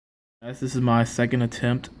Guys, this is my second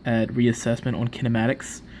attempt at reassessment on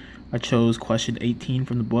kinematics. I chose question 18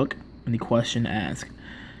 from the book, and the question asks,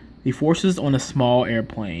 the forces on a small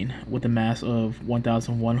airplane with a mass of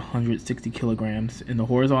 1,160 kilograms in the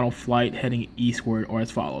horizontal flight heading eastward are as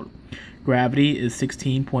followed. Gravity is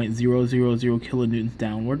 16.000 kilonewtons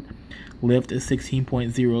downward. Lift is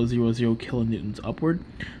 16.000 kilonewtons upward.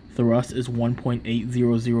 Thrust is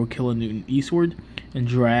 1.800 kilonewton eastward. And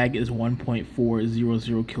drag is 1.400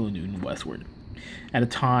 kilonewton westward. At a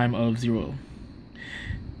time of zero,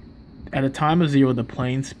 the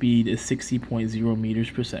plane speed is 60.0 meters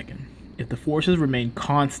per second. If the forces remain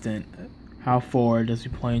constant, how far does the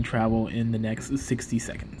plane travel in the next 60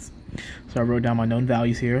 seconds? So I wrote down my known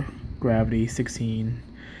values here. Gravity 16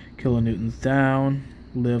 kilonewtons down.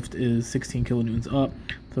 Lift is 16 kilonewtons up.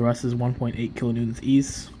 Thrust is 1.8 kilonewtons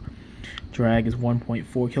east. Drag is 1.4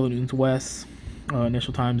 kilonewtons west.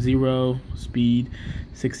 Initial time 0, speed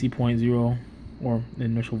 60.0, or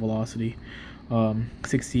initial velocity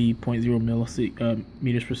 60.0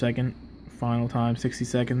 meters per second. Final time 60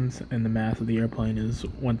 seconds, and the mass of the airplane is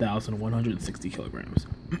 1,160 kilograms.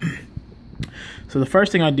 So the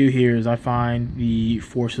first thing I do here is I find the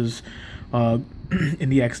forces in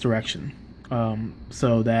the x direction.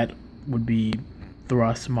 So that would be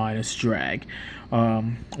thrust minus drag,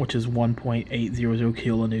 which is 1.800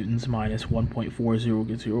 kilonewtons minus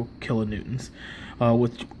 1.400 kilonewtons,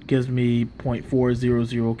 which gives me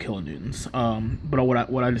 0.400 kilonewtons. But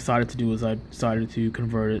what I decided to do is I decided to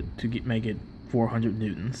convert it to make it 400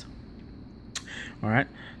 newtons. All right.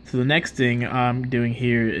 So the next thing I'm doing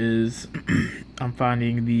here is I'm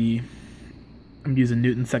using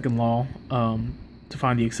Newton's second law to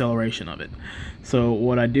find the acceleration of it. So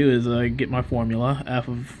what I do is I get my formula. F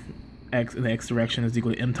of x in the x direction is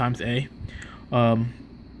equal to m times a,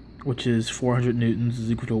 which is 400 newtons is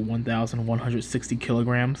equal to 1,160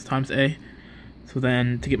 kilograms times a. So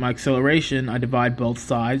then to get my acceleration, I divide both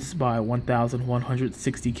sides by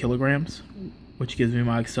 1,160 kilograms, which gives me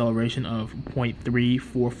my acceleration of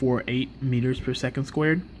 0.3448 meters per second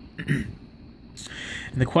squared. And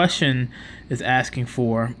the question is asking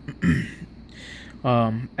for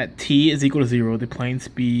at t is equal to 0, the plane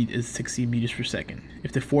speed is 60 meters per second.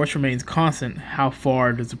 If the force remains constant, how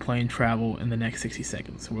far does the plane travel in the next 60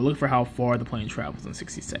 seconds? So we're looking for how far the plane travels in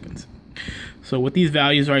 60 seconds. So with these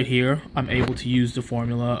values right here, I'm able to use the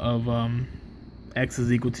formula of x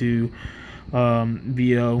is equal to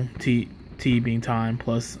VO, t being time,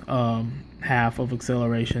 plus half of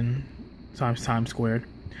acceleration times time squared.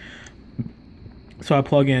 So I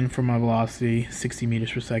plug in for my velocity 60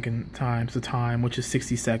 meters per second times the time, which is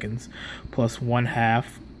 60 seconds, plus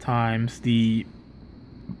 1/2 times the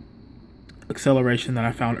acceleration that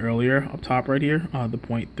I found earlier up top right here, the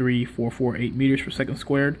 0.3448 meters per second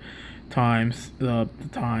squared, times the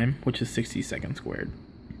time, which is 60 seconds squared.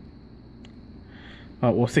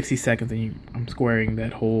 Well, 60 seconds, and I'm squaring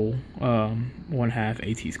that whole 1/2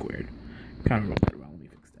 AT squared. Kind of wrote that around. Let me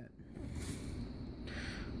fix that.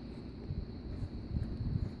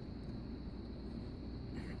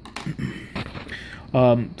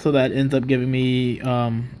 So that ends up giving me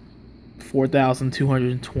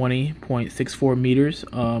 4,220.64 meters,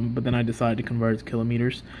 but then I decided to convert it to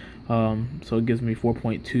kilometers, so it gives me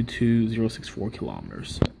 4.22064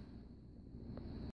 kilometers.